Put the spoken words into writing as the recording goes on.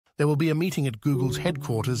There will be a meeting at Google's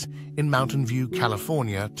headquarters in Mountain View,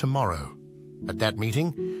 California, tomorrow. At that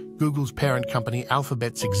meeting, Google's parent company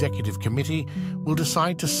Alphabet's executive committee will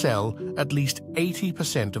decide to sell at least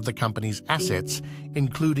 80% of the company's assets,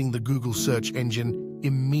 including the Google search engine,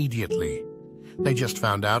 immediately. They just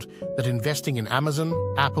found out that investing in Amazon,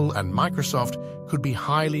 Apple, and Microsoft could be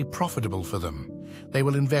highly profitable for them. They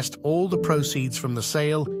will invest all the proceeds from the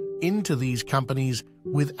sale into these companies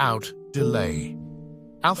without delay.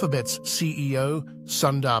 Alphabet's CEO,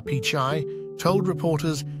 Sundar Pichai, told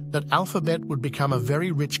reporters that Alphabet would become a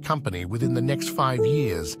very rich company within the next 5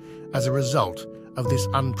 years as a result of this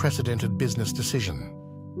unprecedented business decision.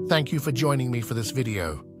 Thank you for joining me for this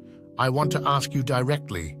video. I want to ask you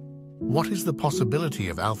directly, what is the possibility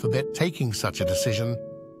of Alphabet taking such a decision?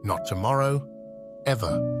 Not tomorrow,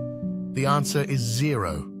 ever. The answer is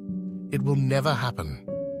 0. It will never happen.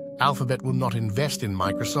 Alphabet will not invest in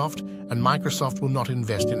Microsoft, and Microsoft will not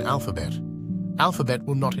invest in Alphabet. Alphabet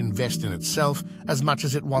will not invest in itself as much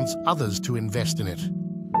as it wants others to invest in it.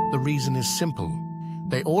 The reason is simple.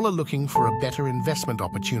 They all are looking for a better investment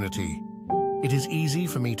opportunity. It is easy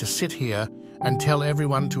for me to sit here and tell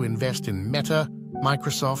everyone to invest in Meta,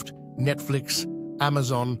 Microsoft, Netflix,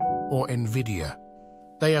 Amazon, or Nvidia.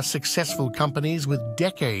 They are successful companies with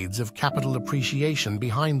decades of capital appreciation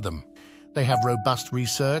behind them. They have robust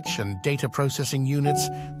research and data processing units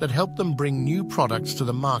that help them bring new products to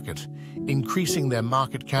the market, increasing their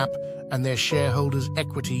market cap and their shareholders'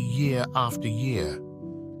 equity year after year.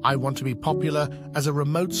 I want to be popular as a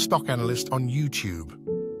remote stock analyst on YouTube.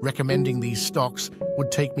 Recommending these stocks would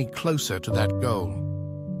take me closer to that goal.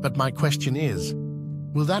 But my question is,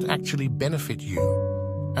 will that actually benefit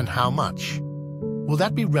you? And how much? Will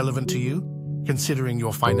that be relevant to you, considering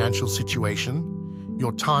your financial situation?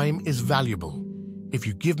 Your time is valuable. If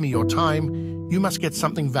you give me your time, you must get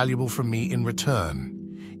something valuable from me in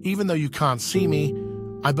return. Even though you can't see me,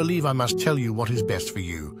 I believe I must tell you what is best for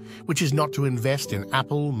you, which is not to invest in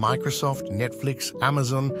Apple, Microsoft, Netflix,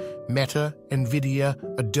 Amazon, Meta, Nvidia,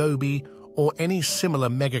 Adobe, or any similar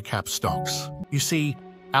mega-cap stocks. You see,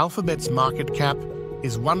 Alphabet's market cap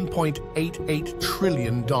is $1.88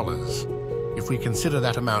 trillion. If we consider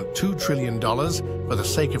that amount $2 trillion for the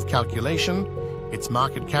sake of calculation, its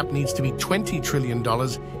market cap needs to be $20 trillion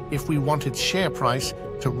if we want its share price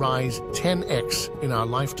to rise 10x in our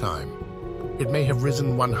lifetime. It may have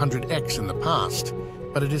risen 100x in the past,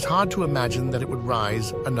 but it is hard to imagine that it would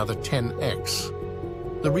rise another 10x.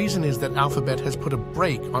 The reason is that Alphabet has put a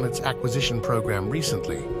brake on its acquisition program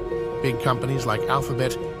recently. Big companies like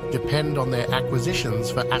Alphabet depend on their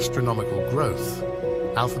acquisitions for astronomical growth.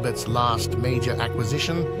 Alphabet's last major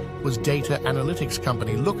acquisition was data analytics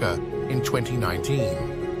company Looker in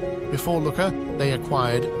 2019. Before Looker, they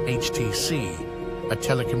acquired HTC, a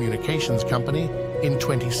telecommunications company, in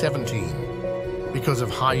 2017. Because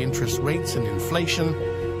of high interest rates and inflation,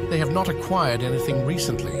 they have not acquired anything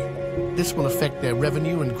recently. This will affect their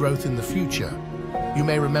revenue and growth in the future. You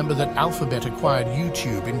may remember that Alphabet acquired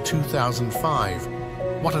YouTube in 2005.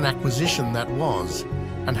 What an acquisition that was,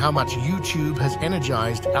 and how much YouTube has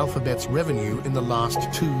energized Alphabet's revenue in the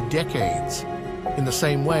last 2 decades. In the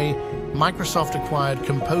same way, Microsoft acquired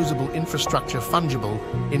composable infrastructure Fungible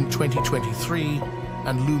in 2023,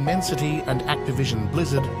 and Lumensity and Activision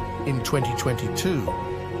Blizzard in 2022,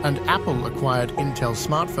 and Apple acquired Intel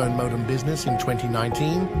smartphone modem business in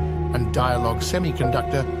 2019 and Dialog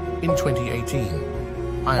Semiconductor in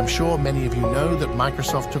 2018. I am sure many of you know that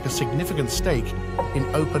Microsoft took a significant stake in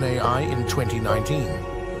OpenAI in 2019.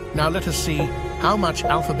 Now let us see how much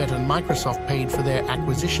Alphabet and Microsoft paid for their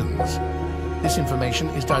acquisitions. This information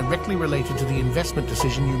is directly related to the investment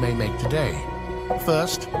decision you may make today.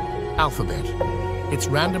 First, Alphabet. Its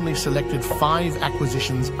randomly selected 5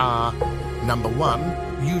 acquisitions are: number 1,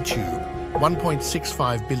 YouTube,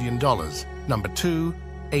 $1.65 billion. Number 2,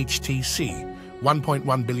 HTC,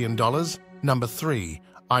 $1.1 billion. Number 3,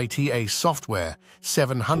 ITA Software,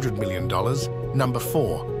 $700 million. Number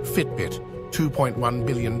 4, Fitbit, $2.1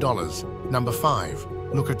 billion. Number 5,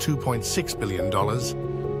 Looker, $2.6 billion.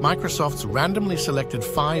 Microsoft's randomly selected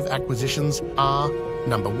 5 acquisitions are: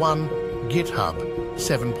 number 1, GitHub,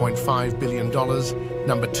 $7.5 billion.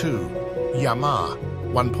 Number 2, Yamaha,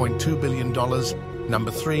 $1.2 billion. Number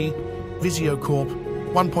 3, Visio Corp,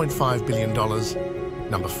 $1.5 billion.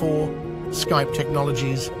 Number 4, Skype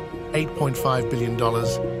Technologies, $8.5 billion.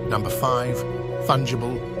 Number 5,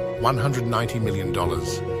 Fungible, $190 million.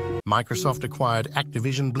 Microsoft acquired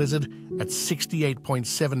Activision Blizzard at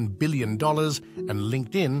 $68.7 billion and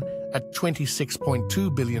LinkedIn at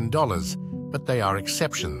 $26.2 billion, but they are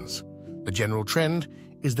exceptions. The general trend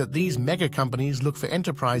is that these mega companies look for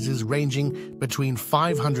enterprises ranging between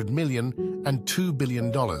 $500 million and $2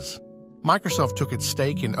 billion. Microsoft took its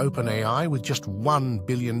stake in OpenAI with just $1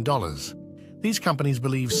 billion. These companies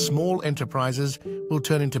believe small enterprises will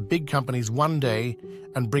turn into big companies one day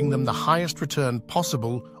and bring them the highest return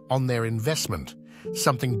possible on their investment,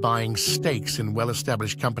 something buying stakes in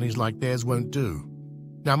well-established companies like theirs won't do.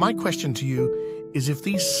 Now, my question to you is, if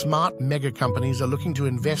these smart mega companies are looking to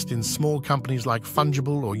invest in small companies like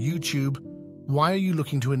Fungible or YouTube, why are you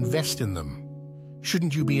looking to invest in them?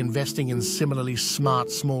 Shouldn't you be investing in similarly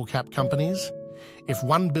smart small-cap companies? If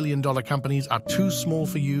 $1 billion companies are too small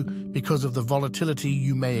for you because of the volatility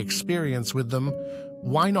you may experience with them,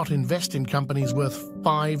 why not invest in companies worth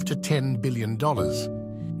 $5 to $10 billion?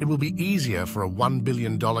 It will be easier for a $1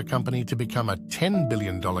 billion company to become a $10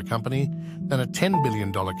 billion company than a $10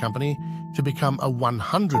 billion company to become a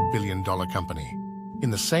 $100 billion company. In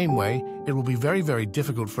the same way, it will be very, very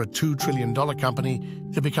difficult for a $2 trillion company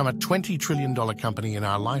to become a $20 trillion company in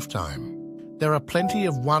our lifetime. There are plenty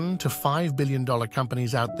of $1 to $5 billion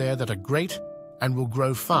companies out there that are great and will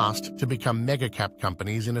grow fast to become mega-cap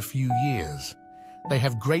companies in a few years. They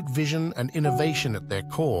have great vision and innovation at their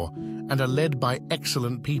core and are led by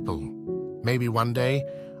excellent people. Maybe one day,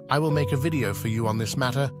 I will make a video for you on this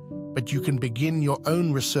matter, but you can begin your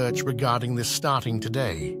own research regarding this starting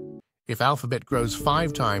today. If Alphabet grows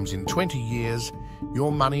 5 times in 20 years,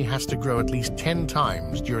 your money has to grow at least 10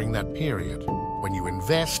 times during that period. When you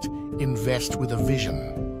invest, invest with a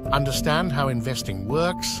vision. Understand how investing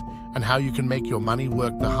works and how you can make your money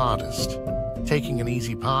work the hardest. Taking an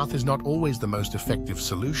easy path is not always the most effective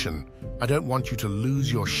solution. I don't want you to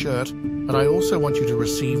lose your shirt, but I also want you to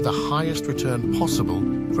receive the highest return possible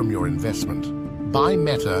from your investment. Buy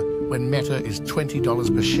Meta when Meta is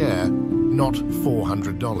 $20 per share, not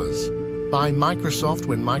 $400. Buy Microsoft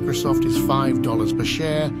when Microsoft is $5 per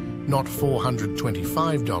share, not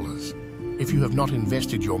 $425. If you have not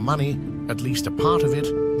invested your money, at least a part of it,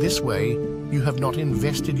 this way, you have not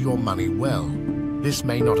invested your money well. This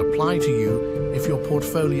may not apply to you if your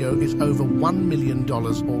portfolio is over $1 million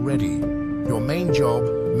already. Your main job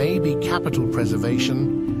may be capital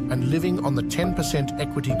preservation and living on the 10%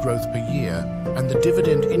 equity growth per year and the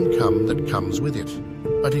dividend income that comes with it.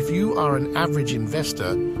 But if you are an average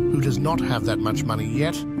investor who does not have that much money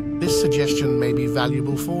yet, this suggestion may be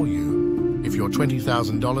valuable for you. If your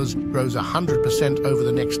 $20,000 grows 100% over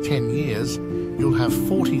the next 10 years, you'll have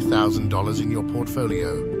 $40,000 in your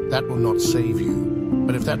portfolio. That will not save you.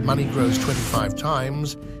 But if that money grows 25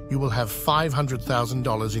 times, you will have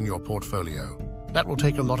 $500,000 in your portfolio. That will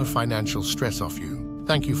take a lot of financial stress off you.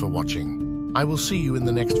 Thank you for watching. I will see you in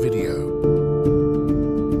the next video.